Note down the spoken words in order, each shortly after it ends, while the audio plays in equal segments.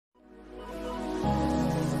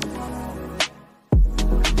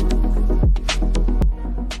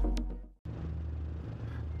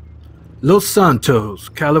Los Santos,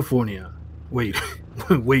 California. Wait,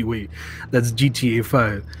 wait. That's GTA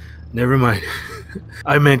 5. Never mind.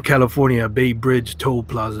 I meant California Bay Bridge Toll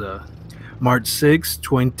Plaza. March 6,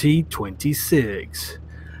 2026.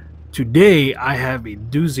 Today, I have a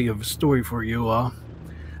doozy of a story for you all.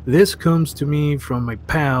 This comes to me from my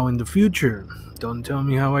pal in the future. Don't tell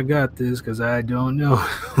me how I got this, because I don't know.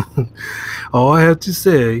 All I have to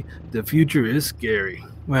say, the future is scary.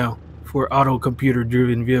 Well, for auto computer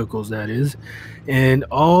driven vehicles, that is. And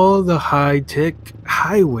all the high tech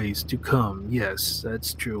highways to come. Yes,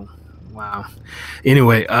 that's true. Wow.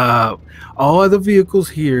 Anyway, all of the vehicles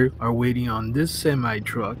here are waiting on this semi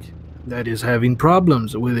truck that is having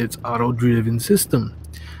problems with its auto driven system.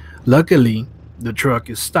 Luckily, the truck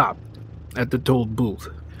is stopped at the toll booth.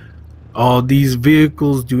 All these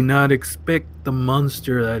vehicles do not expect the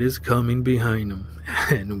monster that is coming behind them.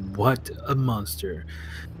 And what a monster.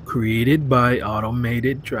 Created by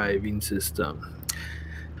automated driving system.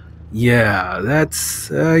 Yeah,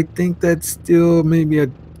 I think that's still maybe a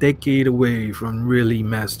decade away from really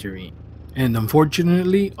mastering. And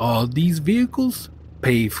unfortunately, all these vehicles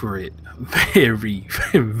pay for it very,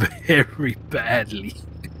 very badly.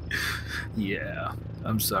 Yeah,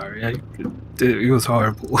 I'm sorry. It was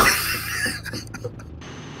horrible.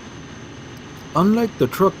 Unlike the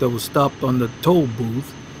truck that was stopped on the toll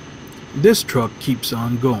booth, this truck keeps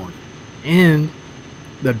on going. And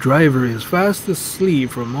the driver is fast asleep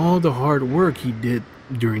from all the hard work he did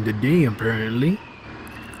during the day, apparently.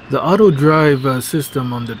 The auto drive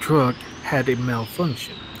system on the truck had a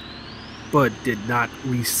malfunction, but did not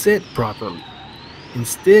reset properly.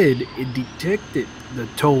 Instead, it detected the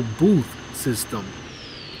toll booth system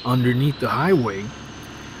underneath the highway,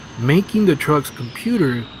 making the truck's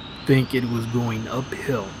computer think it was going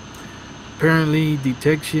uphill. Apparently,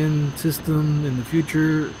 detection system in the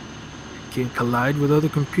future can collide with other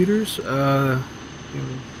computers.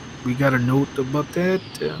 We got a note about that.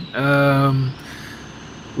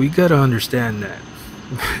 We gotta understand that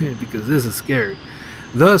because this is scary.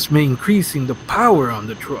 Thus, may increasing the power on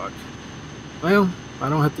the truck. Well, I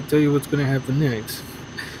don't have to tell you what's gonna happen next.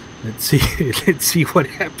 Let's see. Let's see what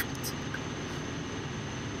happens.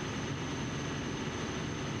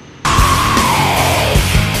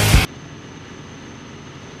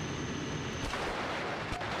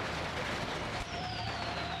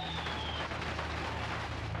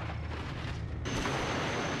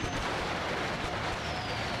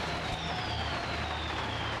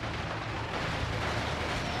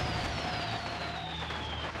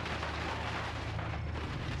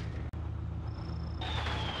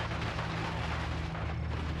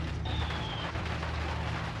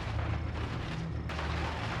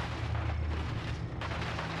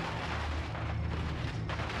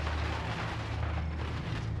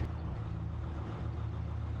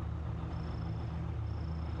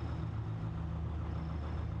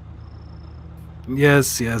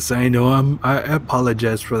 Yes, I know. I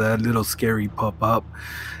apologize for that little scary pop-up.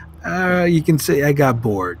 You can say I got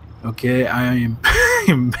bored. Okay, I am, I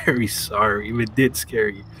am very sorry if it did scare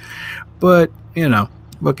you. But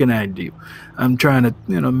what can I do? I'm trying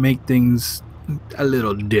to make things a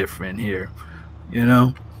little different here. You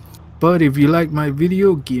know. But if you like my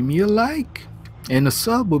video, give me a like. And a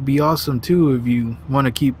sub would be awesome too if you want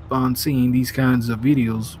to keep on seeing these kinds of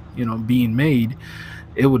videos, being made.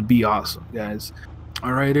 It would be awesome, guys.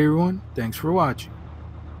 All right, everyone. Thanks for watching.